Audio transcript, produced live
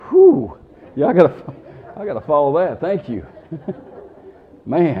Woo! Yeah, I gotta follow that. Thank you.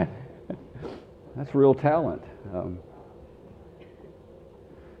 Man, that's real talent.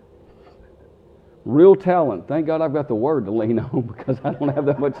 Real talent. Thank God I've got the Word to lean on because I don't have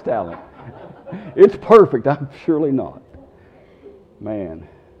that much talent. It's perfect. I'm surely not. Man.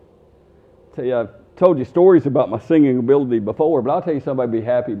 Tell you, I've told you stories about my singing ability before, but I'll tell you somebody would be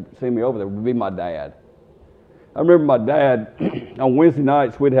happy to see me over there would be my dad. I remember my dad, on Wednesday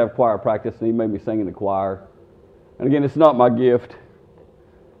nights, we'd have choir practice, and he made me sing in the choir. And again, it's not my gift.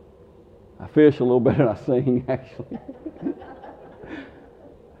 I fish a little bit and I sing, actually.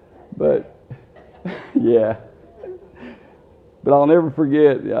 But, yeah. But I'll never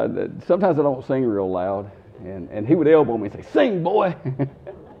forget, sometimes I don't sing real loud, and he would elbow me and say, "Sing, boy!"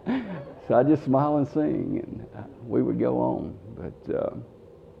 So I just smile and sing, and we would go on. But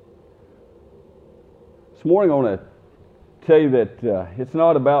this morning I want to tell you that it's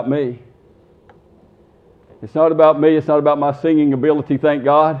not about me. It's not about me. It's not about my singing ability, thank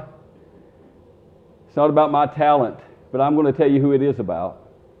God. It's not about my talent, but I'm going to tell you who it is about.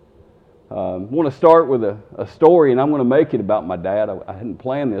 I want to start with a story, and I'm going to make it about my dad. I hadn't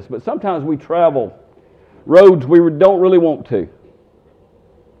planned this, but sometimes we travel roads we don't really want to.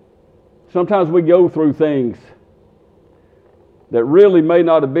 Sometimes we go through things that really may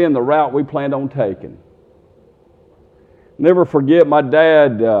not have been the route we planned on taking. Never forget my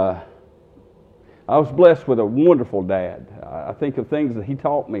dad. I was blessed with a wonderful dad. I think of things that he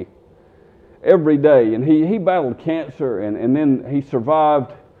taught me every day. And he battled cancer, and then he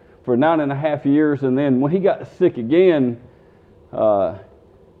survived for 9.5 years. And then when he got sick again, we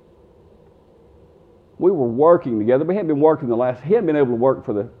were working together. We hadn't been working he hadn't been able to work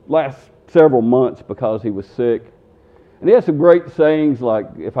for the last several months because he was sick. And he had some great sayings like,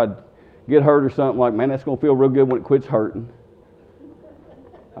 if I get hurt or something, like, "Man, that's going to feel real good when it quits hurting."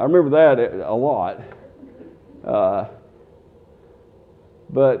 I remember that a lot.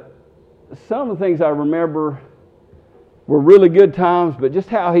 But some of the things I remember were really good times, but just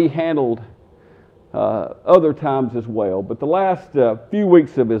how he handled other times as well. But the last few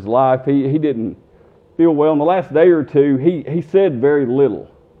weeks of his life, he didn't feel well. In the last day or two, he said very little.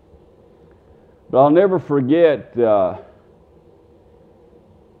 But I'll never forget,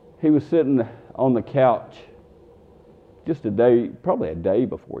 he was sitting on the couch just probably a day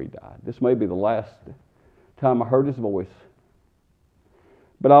before he died. This may be the last time I heard his voice.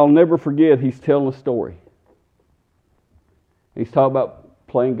 But I'll never forget, he's telling a story. He's talking about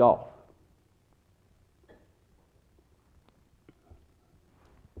playing golf.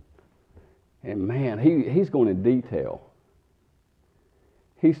 And man, he's going in detail.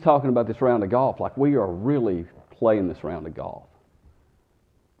 He's talking about this round of golf like we are really playing this round of golf.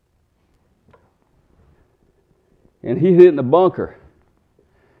 And he hit in the bunker.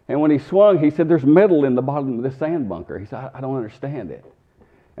 And when he swung, he said, "There's metal in the bottom of this sand bunker." He said, I don't understand it.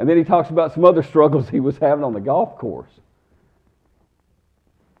 And then he talks about some other struggles he was having on the golf course.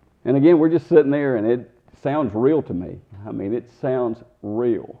 And again, we're just sitting there, and it sounds real to me. I mean, it sounds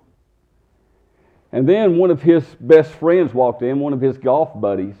real. And then one of his best friends walked in, one of his golf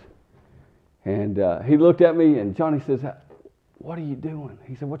buddies, and he looked at me, and Johnny says, "What are you doing?"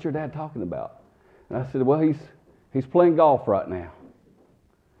 He said, "What's your dad talking about?" And I said, "Well, he's playing golf right now."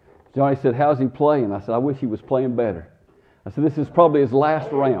 Johnny said, "How's he playing?" I said, "I wish he was playing better." I said, "This is probably his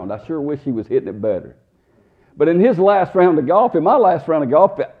last round. I sure wish he was hitting it better." But in his last round of golf, in my last round of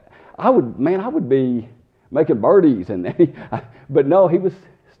golf, I would be making birdies, but no, he was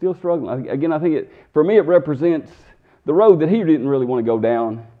still struggling. Again, I think for me it represents the road that he didn't really want to go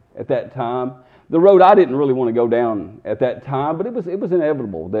down at that time. The road I didn't really want to go down at that time, but it was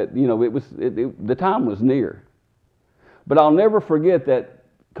inevitable that the time was near. But I'll never forget that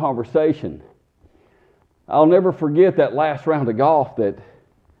conversation. I'll never forget that last round of golf that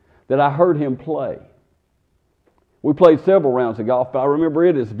I heard him play. We played several rounds of golf, but I remember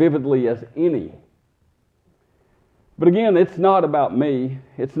it as vividly as any. But again, it's not about me.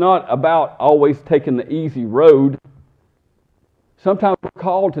 It's not about always taking the easy road. Sometimes we're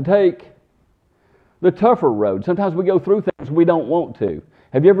called to take the tougher road. Sometimes we go through things we don't want to.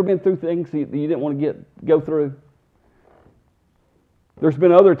 Have you ever been through things that you didn't want to go through? There's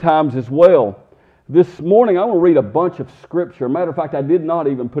been other times as well. This morning I want to read a bunch of scripture. Matter of fact, I did not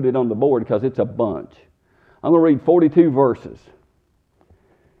even put it on the board because it's a bunch. I'm going to read 42 verses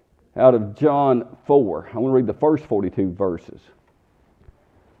out of John 4. I'm going to read the first 42 verses.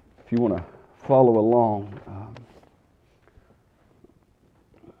 If you want to follow along.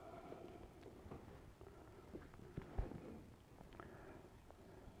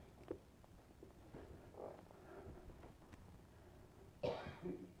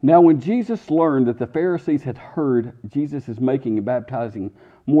 Now when Jesus learned that the Pharisees had heard Jesus is making and baptizing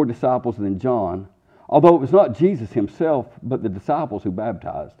more disciples than John, although it was not Jesus himself, but the disciples who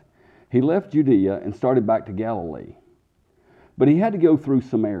baptized, he left Judea and started back to Galilee. But he had to go through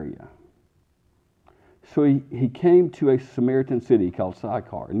Samaria. So he came to a Samaritan city called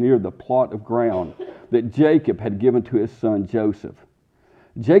Sychar, near the plot of ground that Jacob had given to his son Joseph.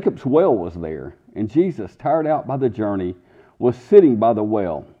 Jacob's well was there, and Jesus, tired out by the journey, was sitting by the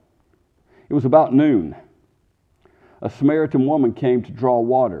well. It was about noon. A Samaritan woman came to draw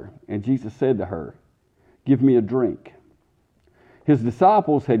water, and Jesus said to her, "Give me a drink." His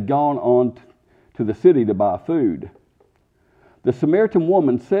disciples had gone on to the city to buy food. The Samaritan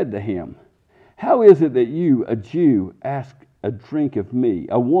woman said to him, "How is it that you, a Jew, ask a drink of me,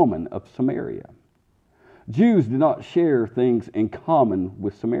 a woman of Samaria?" Jews did not share things in common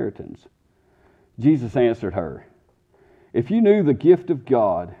with Samaritans. Jesus answered her, "If you knew the gift of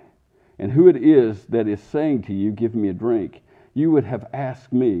God and who it is that is saying to you, 'Give me a drink,' you would have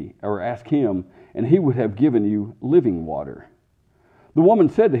asked me, or asked him, and he would have given you living water." The woman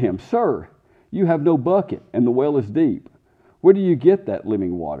said to him, "Sir, you have no bucket, and the well is deep. Where do you get that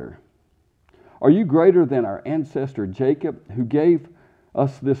living water? Are you greater than our ancestor Jacob, who gave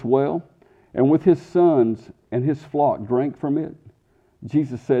us this well, and with his sons and his flock drank from it?"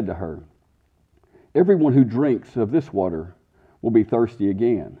 Jesus said to her, "Everyone who drinks of this water will be thirsty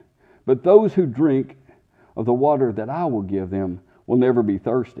again. But those who drink of the water that I will give them will never be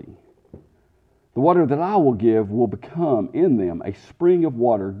thirsty. The water that I will give will become in them a spring of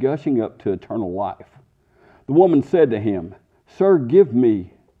water gushing up to eternal life." The woman said to him, "Sir, give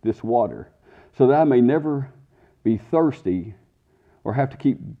me this water, so that I may never be thirsty or have to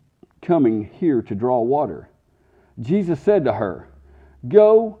keep coming here to draw water." Jesus said to her,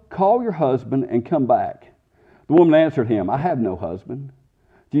 "Go, call your husband and come back." The woman answered him, "I have no husband."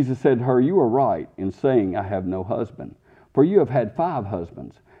 Jesus said to her, "You are right in saying, 'I have no husband,' for you have had 5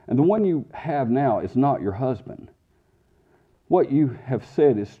 husbands, and the one you have now is not your husband." "What you have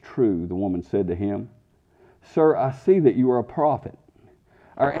said is true," the woman said to him. "Sir, I see that you are a prophet.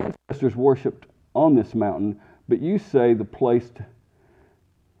 Our ancestors worshipped on this mountain, but you say the place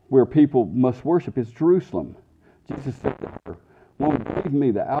where people must worship is Jerusalem." Jesus said to her, "Woman, believe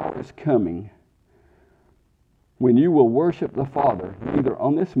me, the hour is coming when you will worship the Father, neither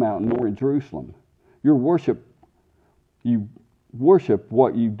on this mountain nor in Jerusalem. You worship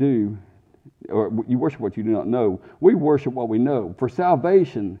what you do, or you worship what you do not know. We worship what we know, for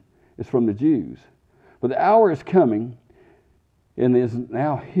salvation is from the Jews. But the hour is coming, and is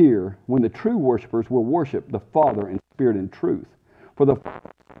now here, when the true worshipers will worship the Father in spirit and truth. For the Father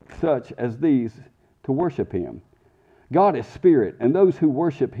seeks such as these to worship him. God is spirit, and those who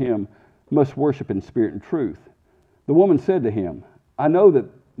worship him must worship in spirit and truth." The woman said to him, "I know that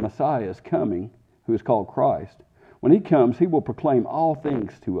Messiah is coming, who is called Christ. When he comes, he will proclaim all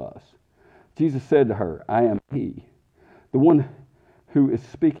things to us." Jesus said to her, "I am he, the one who is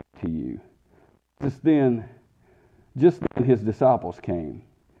speaking to you." Just then his disciples came.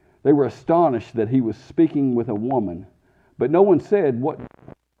 They were astonished that he was speaking with a woman, but no one said what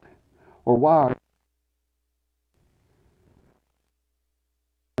or why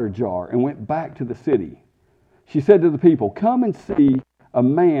jar, and went back to the city. She said to the people, "Come and see a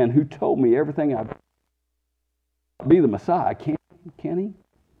man who told me everything I've be the Messiah, can he?"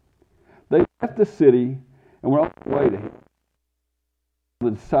 They left the city and went on their way to him.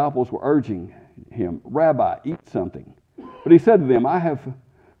 The disciples were urging him, "Rabbi, eat something." But he said to them, "I have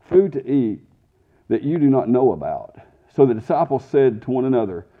food to eat that you do not know about." So the disciples said to one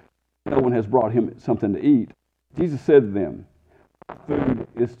another, "No one has brought him something to eat." Jesus said to them, "Food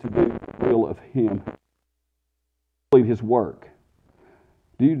is to do the will of him who completed his work.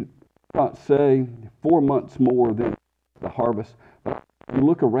 Do you not say 4 months more than the harvest? But you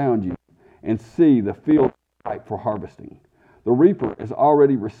look around you and see the field ripe for harvesting. The reaper is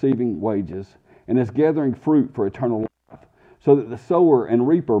already receiving wages and is gathering fruit for eternal life, so that the sower and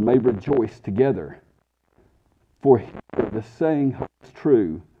reaper may rejoice together. For here the saying holds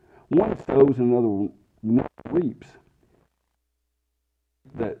true: one sows and another reaps.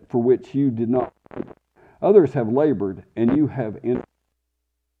 That for which you did not labor. Others have labored, and you have entered."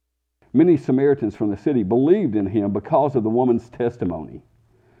 Many Samaritans from the city believed in him because of the woman's testimony.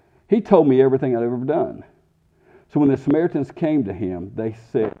 "He told me everything I'd ever done." So when the Samaritans came to him, they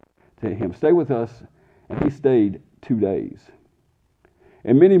said to him, "Stay with us," and he stayed 2 days.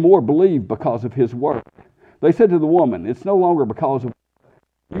 And many more believed because of his word. They said to the woman, "It's no longer because of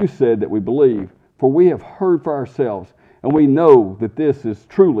what you said that we believe, for we have heard for ourselves, and we know that this is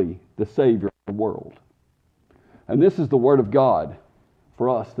truly the Savior of the world." And this is the word of God for for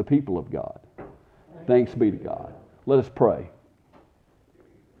us, the people of God. Thanks be to God. Let us pray.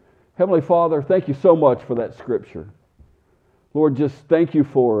 Heavenly Father, thank you so much for that scripture. Lord, just thank you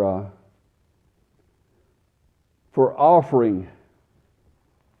for offering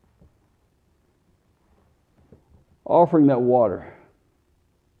that water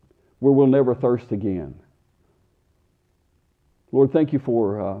where we'll never thirst again. Lord, thank you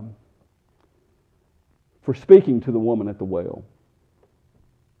for speaking to the woman at the well.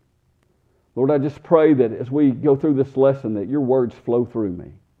 Lord, I just pray that as we go through this lesson that your words flow through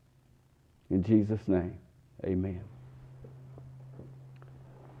me. In Jesus' name, amen.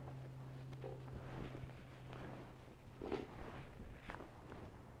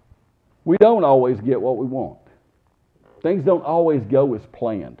 We don't always get what we want. Things don't always go as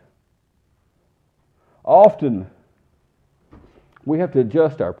planned. Often, we have to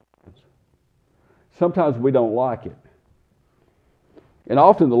adjust our plans. Sometimes we don't like it. And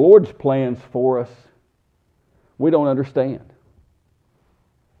often the Lord's plans for us, we don't understand.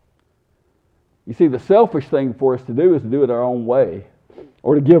 You see, the selfish thing for us to do is to do it our own way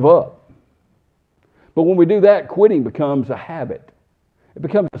or to give up. But when we do that, quitting becomes a habit. It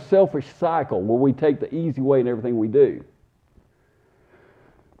becomes a selfish cycle where we take the easy way in everything we do.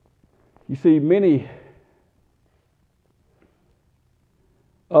 You see, many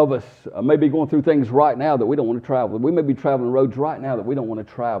of us may be going through things right now that we don't want to travel. We may be traveling roads right now that we don't want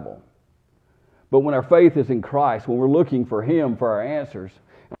to travel. But when our faith is in Christ, when we're looking for Him for our answers,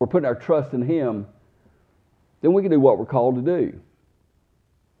 and we're putting our trust in Him, then we can do what we're called to do.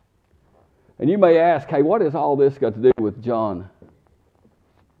 And you may ask, hey, what has all this got to do with John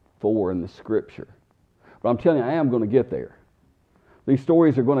 4 in the Scripture? But I'm telling you, I am going to get there. These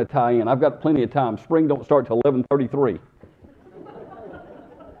stories are going to tie in. I've got plenty of time. Spring don't start till 11:33.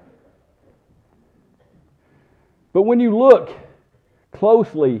 But when you look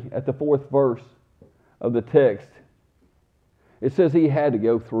closely at the 4th verse of the text, it says he had to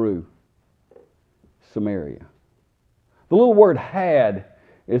go through Samaria. The little word had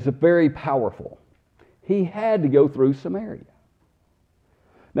is very powerful. He had to go through Samaria.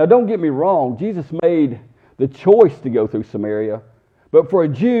 Now don't get me wrong, Jesus made the choice to go through Samaria, but for a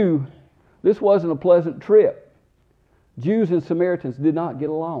Jew, this wasn't a pleasant trip. Jews and Samaritans did not get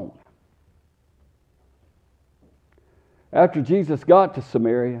along. After Jesus got to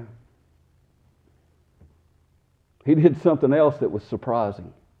Samaria, he did something else that was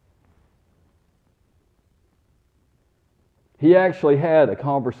surprising. He actually had a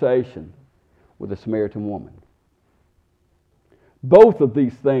conversation with a Samaritan woman. Both of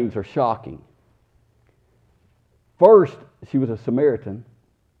these things are shocking. First, she was a Samaritan,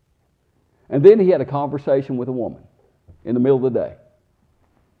 and then he had a conversation with a woman in the middle of the day.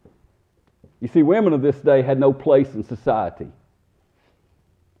 You see, women of this day had no place in society.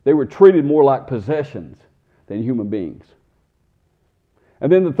 They were treated more like possessions than human beings.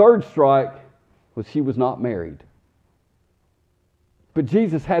 And then the third strike was she was not married. But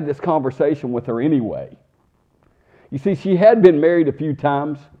Jesus had this conversation with her anyway. You see, she had been married a few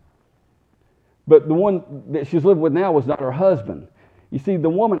times, but the one that she's living with now was not her husband. You see, the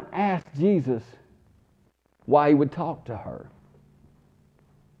woman asked Jesus why he would talk to her.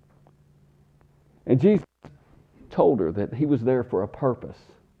 And Jesus told her that he was there for a purpose.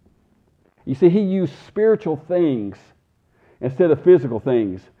 You see, he used spiritual things instead of physical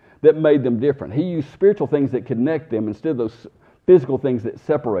things that made them different. He used spiritual things that connect them instead of those physical things that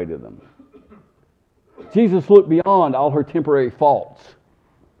separated them. Jesus looked beyond all her temporary faults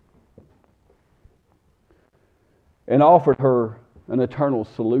and offered her an eternal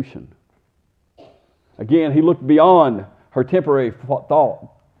solution. Again, he looked beyond her temporary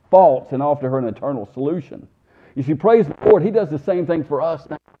faults and offered her an eternal solution. You see, praise the Lord, he does the same thing for us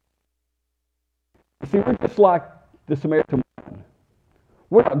now. You see, we're just like the Samaritan woman.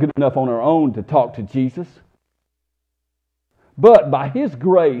 We're not good enough on our own to talk to Jesus. But by His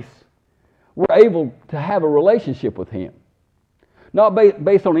grace, we're able to have a relationship with Him. Not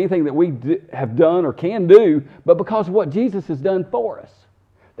based on anything that we have done or can do, but because of what Jesus has done for us.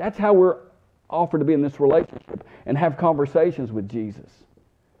 That's how we're offered to be in this relationship and have conversations with Jesus.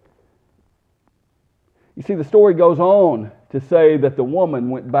 You see, the story goes on to say that the woman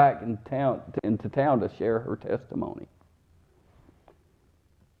went back into town to share her testimony.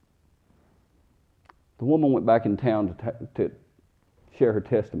 The woman went back in town to share her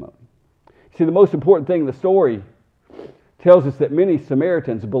testimony. See, the most important thing in the story tells us that many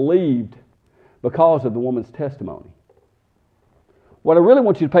Samaritans believed because of the woman's testimony. What I really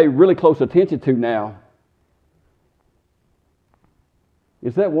want you to pay really close attention to now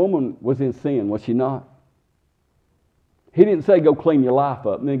is that woman was in sin, was she not? He didn't say, go clean your life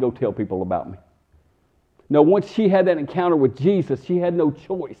up and then go tell people about me. No, once she had that encounter with Jesus, she had no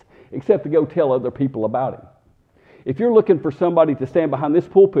choice except to go tell other people about him. If you're looking for somebody to stand behind this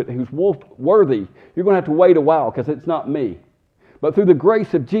pulpit who's worthy, you're going to have to wait a while because it's not me. But through the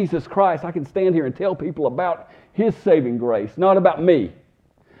grace of Jesus Christ, I can stand here and tell people about his saving grace, not about me.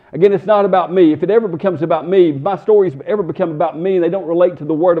 Again, it's not about me. If it ever becomes about me, if my stories ever become about me and they don't relate to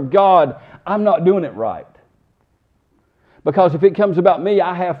the Word of God, I'm not doing it right. Because if it comes about me,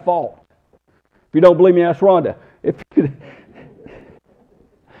 I have fault. If you don't believe me, ask Rhonda.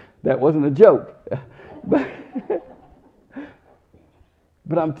 That wasn't a joke. But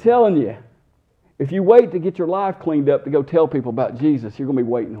I'm telling you, if you wait to get your life cleaned up to go tell people about Jesus, you're going to be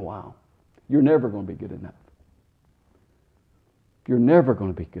waiting a while. You're never going to be good enough. You're never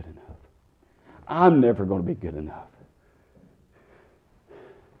going to be good enough. I'm never going to be good enough.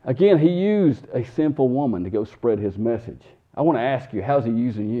 Again, he used a sinful woman to go spread his message. I want to ask you, how's he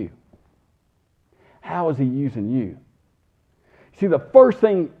using you? How is he using you? See, the first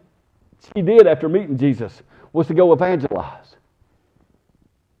thing she did after meeting Jesus was to go evangelize.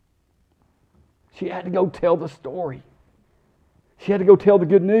 She had to go tell the story. She had to go tell the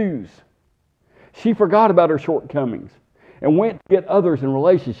good news. She forgot about her shortcomings and went to get others in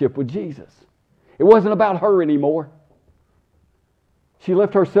relationship with Jesus. It wasn't about her anymore. She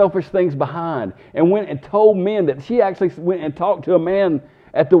left her selfish things behind and went and told men that she actually went and talked to a man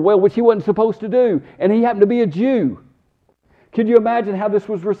at the well, which he wasn't supposed to do, and he happened to be a Jew. Could you imagine how this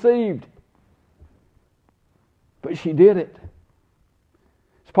was received? But she did it.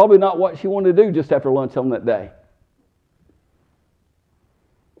 It's probably not what she wanted to do just after lunch on that day.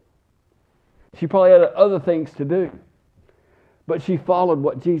 She probably had other things to do. But she followed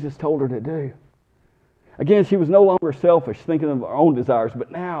what Jesus told her to do. Again, she was no longer selfish, thinking of her own desires,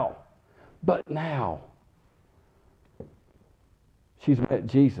 but now, she's met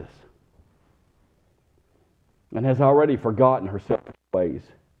Jesus and has already forgotten her selfish ways.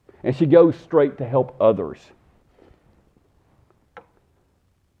 And she goes straight to help others.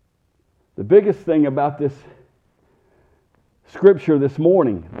 The biggest thing about this scripture this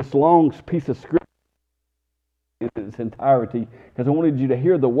morning, this long piece of scripture in its entirety, because I wanted you to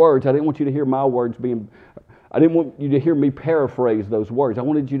hear the words. I didn't want you to hear my words I didn't want you to hear me paraphrase those words. I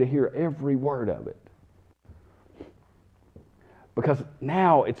wanted you to hear every word of it. Because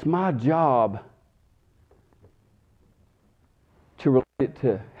now it's my job to relate it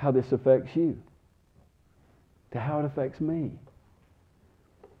to how this affects you, to how it affects me.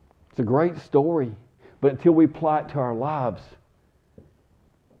 It's a great story, but until we apply it to our lives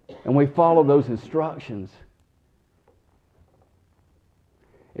and we follow those instructions,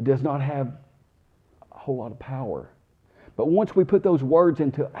 it does not have a whole lot of power. But once we put those words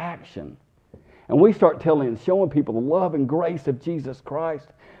into action and we start telling and showing people the love and grace of Jesus Christ,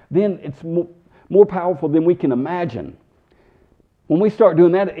 then it's more powerful than we can imagine. When we start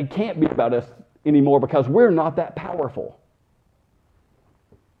doing that, it can't be about us anymore because we're not that powerful.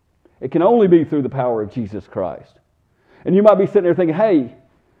 It can only be through the power of Jesus Christ. And you might be sitting there thinking, hey,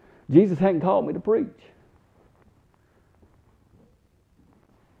 Jesus hadn't called me to preach.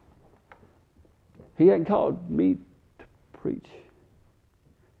 He hadn't called me to preach.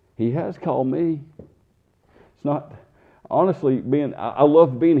 He has called me. It's not, honestly, I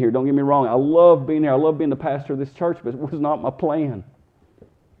love being here. Don't get me wrong. I love being here. I love being the pastor of this church, but it was not my plan.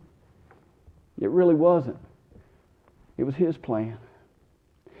 It really wasn't. It was His plan.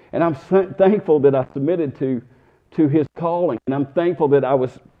 And I'm thankful that I submitted to His calling. And I'm thankful that I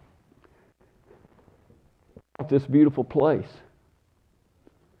was at this beautiful place.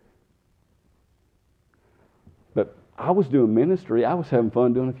 But I was doing ministry. I was having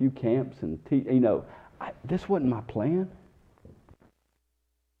fun doing a few camps. And, this wasn't my plan.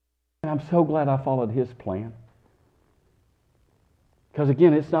 And I'm so glad I followed His plan. Because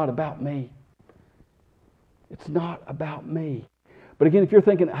again, it's not about me. It's not about me. But again, if you're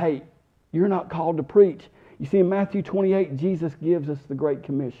thinking, hey, you're not called to preach. You see, in Matthew 28, Jesus gives us the Great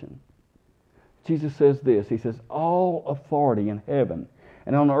Commission. Jesus says this. He says, all authority in heaven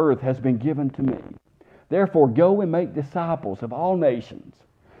and on earth has been given to me. Therefore, go and make disciples of all nations,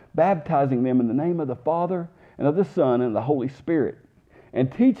 baptizing them in the name of the Father and of the Son and of the Holy Spirit,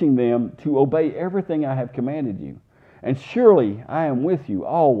 and teaching them to obey everything I have commanded you. And surely I am with you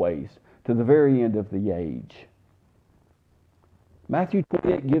always to the very end of the age. Matthew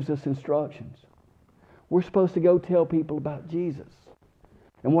 28 gives us instructions. We're supposed to go tell people about Jesus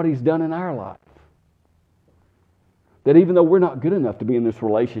and what He's done in our life. That even though we're not good enough to be in this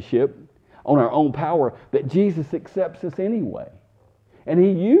relationship on our own power, that Jesus accepts us anyway. And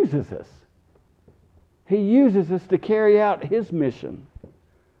He uses us. He uses us to carry out His mission.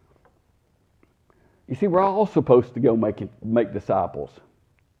 You see, we're all supposed to go make disciples.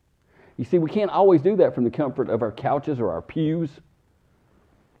 You see, we can't always do that from the comfort of our couches or our pews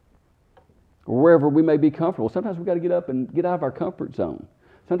or wherever we may be comfortable. Sometimes we've got to get up and get out of our comfort zone.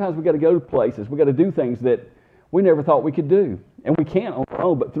 Sometimes we've got to go to places. We've got to do things that we never thought we could do. And we can't on our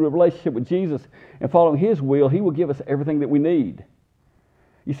own, but through a relationship with Jesus and following His will, He will give us everything that we need.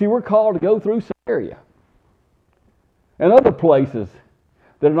 You see, we're called to go through Samaria and other places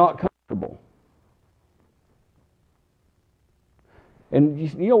that are not comfortable. And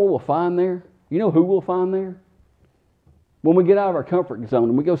you know what we'll find there? You know who we'll find there? When we get out of our comfort zone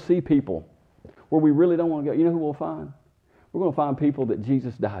and we go see people where we really don't want to go, you know who we'll find? We're going to find people that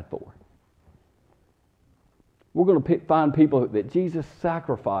Jesus died for. We're going to find people that Jesus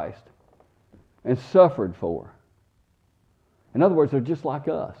sacrificed and suffered for. In other words, they're just like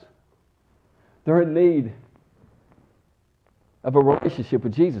us. They're in need of a relationship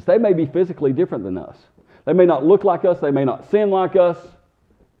with Jesus. They may be physically different than us. They may not look like us. They may not sin like us.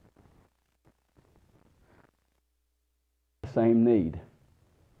 The same need.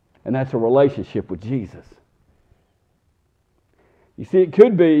 And that's a relationship with Jesus. You see, it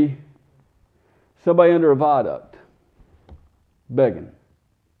could be somebody under a viaduct begging.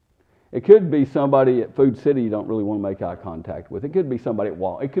 It could be somebody at Food City you don't really want to make eye contact with. It could be somebody at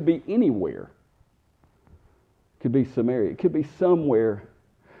Walmart. It could be anywhere. It could be Samaria. It could be somewhere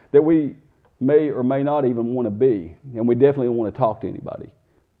that we may or may not even want to be. And we definitely don't want to talk to anybody.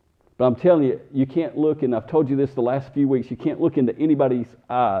 But I'm telling you, you can't look, and I've told you this the last few weeks, you can't look into anybody's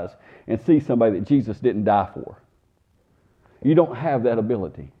eyes and see somebody that Jesus didn't die for. You don't have that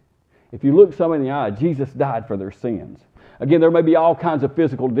ability. If you look somebody in the eye, Jesus died for their sins. Again, there may be all kinds of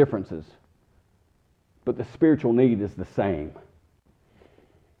physical differences, but the spiritual need is the same.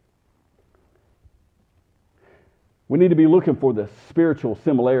 We need to be looking for the spiritual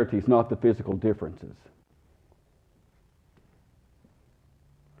similarities, not the physical differences.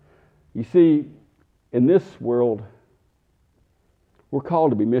 You see, in this world, we're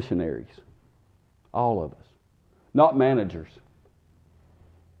called to be missionaries. All of us. Not managers.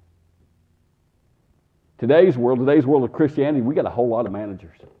 Today's world of Christianity, we got a whole lot of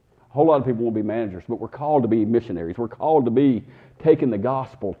managers. A whole lot of people want to be managers, but we're called to be missionaries. We're called to be taking the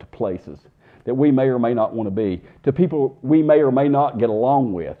gospel to places that we may or may not want to be, to people we may or may not get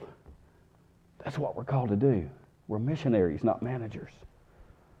along with. That's what we're called to do. We're missionaries, not managers.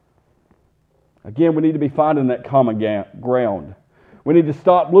 Again, we need to be finding that common ground. We need to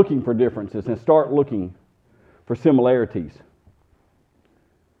stop looking for differences and start looking for similarities.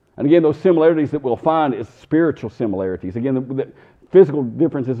 And again, those similarities that we'll find is spiritual similarities. Again, the physical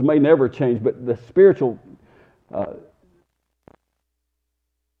differences may never change, but the spiritual are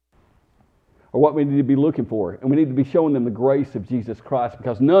what we need to be looking for. And we need to be showing them the grace of Jesus Christ,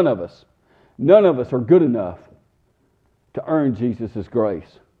 because none of us are good enough to earn Jesus'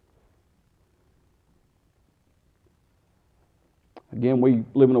 grace. Again, we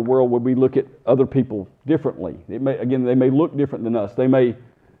live in a world where we look at other people differently. They may look different than us. They may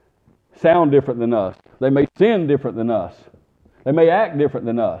sound different than us. They may sin different than us. They may act different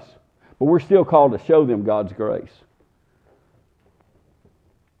than us. But we're still called to show them God's grace.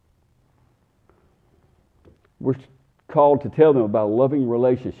 We're called to tell them about a loving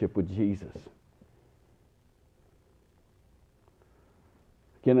relationship with Jesus.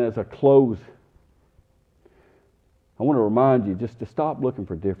 Again, as I close, I want to remind you just to stop looking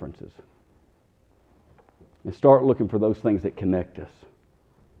for differences and start looking for those things that connect us.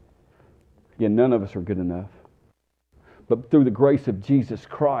 Again, none of us are good enough. But through the grace of Jesus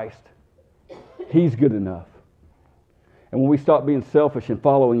Christ, He's good enough. And when we stop being selfish and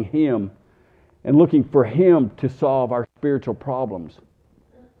following Him and looking for Him to solve our spiritual problems,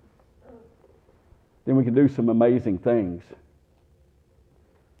 then we can do some amazing things.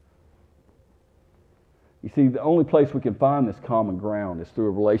 You see, the only place we can find this common ground is through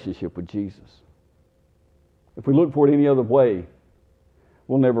a relationship with Jesus. If we look for it any other way,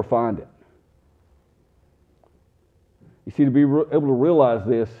 we'll never find it. You see, to be able to realize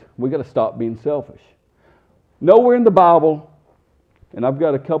this, we've got to stop being selfish. Nowhere in the Bible, and I've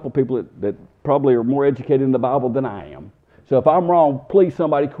got a couple people that probably are more educated in the Bible than I am. So if I'm wrong, please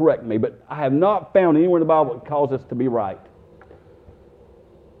somebody correct me. But I have not found anywhere in the Bible that calls us to be right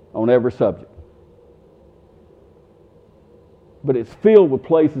on every subject. But it's filled with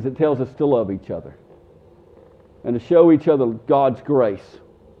places that tells us to love each other and to show each other God's grace.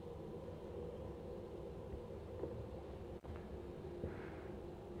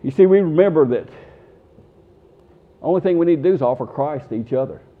 You see, we remember that the only thing we need to do is offer Christ to each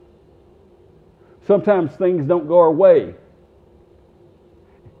other. Sometimes things don't go our way.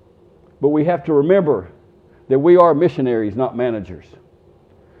 But we have to remember that we are missionaries, not managers.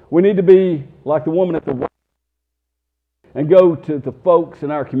 We need to be like the woman at the well and go to the folks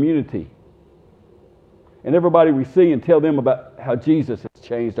in our community and everybody we see and tell them about how Jesus has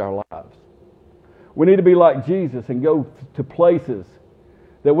changed our lives. We need to be like Jesus and go to places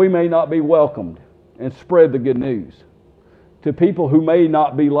that we may not be welcomed and spread the good news to people who may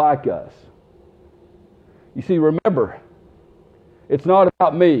not be like us. You see, remember, it's not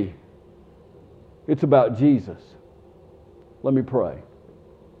about me. It's about Jesus. Let me pray.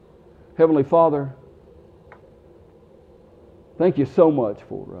 Heavenly Father, thank you so much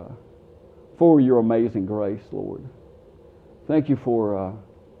for your amazing grace, Lord. Thank you for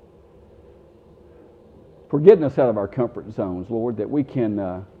getting us out of our comfort zones, Lord, that we can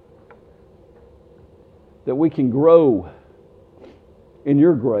grow in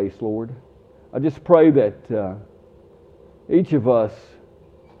your grace, Lord. I just pray that each of us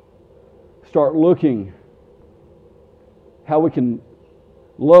start looking how we can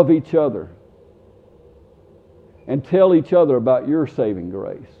love each other and tell each other about your saving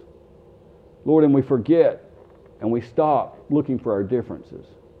grace. Lord, and we forget and we stop looking for our differences.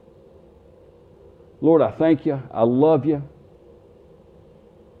 Lord, I thank you. I love you.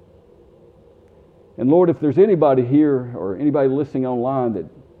 And Lord, if there's anybody here or anybody listening online that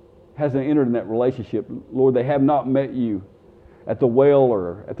hasn't entered in that relationship, Lord, they have not met you at the well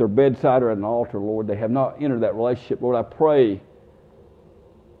or at their bedside or at an altar, Lord. They have not entered that relationship. Lord, I pray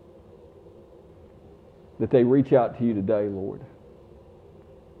that they reach out to you today, Lord.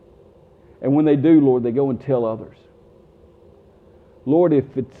 And when they do, Lord, they go and tell others. Lord,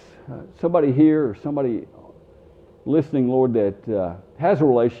 if it's somebody here or somebody listening, Lord, that has a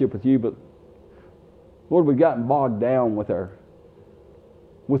relationship with you, but Lord, we've gotten bogged down with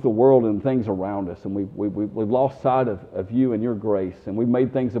the world and things around us, and we've lost sight of you and your grace, and we've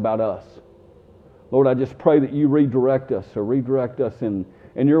made things about us. Lord, I just pray that you redirect us in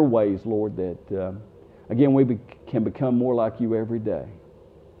your ways, Lord, that again we can become more like you every day.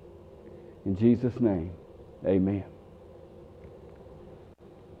 In Jesus' name, amen.